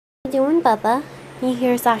Doing, Bubba? You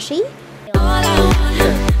hear Sashi? Oh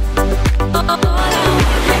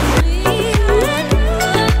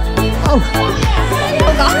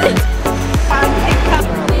God!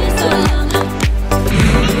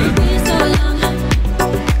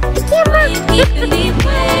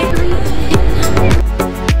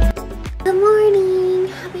 Good morning!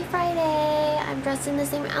 Happy Friday! I'm dressed in the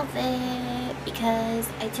same outfit because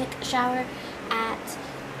I took a shower at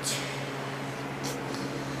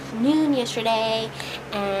noon yesterday,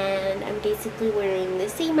 and I'm basically wearing the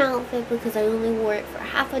same outfit because I only wore it for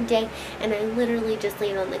half a day and I literally just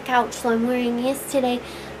laid on the couch. So I'm wearing this today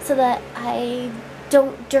so that I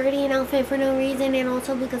don't dirty an outfit for no reason, and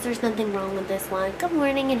also because there's nothing wrong with this one. Good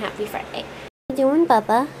morning and happy Friday. How you doing,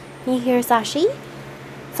 Bubba? You hear Sashi?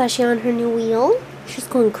 Sashi on her new wheel? She's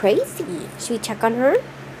going crazy. Should we check on her?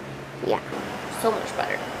 Yeah, so much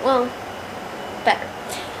better. Well, better.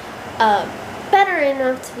 Better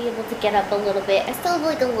enough to be able to get up a little bit. I still have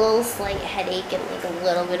like a little slight headache and like a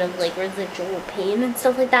little bit of like residual pain and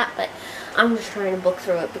stuff like that, but I'm just trying to book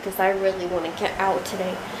through it because I really want to get out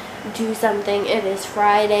today, do something. It is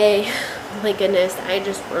Friday. Oh my goodness, I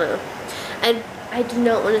just want to, I do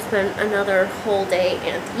not want to spend another whole day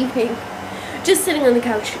and evening just sitting on the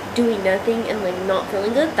couch doing nothing and like not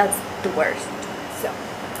feeling good. That's the worst. So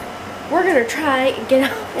we're gonna try and get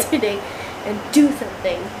out today and do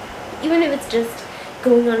something. Even if it's just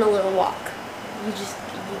going on a little walk.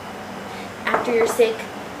 After you're sick,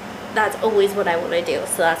 that's always what I want to do.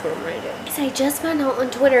 So that's what I'm going to do. Because I just found out on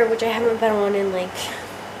Twitter, which I haven't been on in like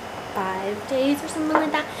 5 days or something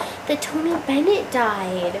like that, that Tony Bennett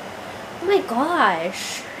died. Oh my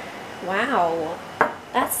gosh. Wow.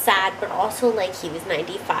 That's sad, but also like he was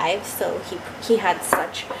 95, so he had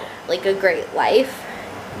such like a great life.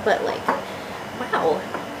 But like, wow.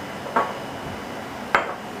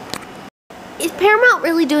 Is Paramount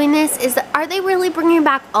really doing this? Are they really bringing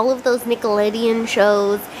back all of those Nickelodeon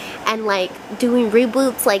shows and like doing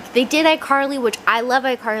reboots? Like they did iCarly, which I love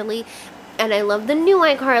iCarly, and I love the new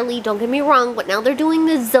iCarly, don't get me wrong, but now they're doing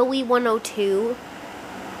the Zoe 102.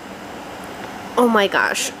 Oh my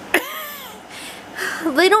gosh.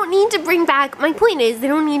 They don't need to bring back, my point is, they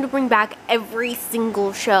don't need to bring back every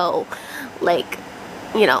single show, like,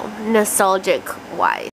 you know, nostalgic wise.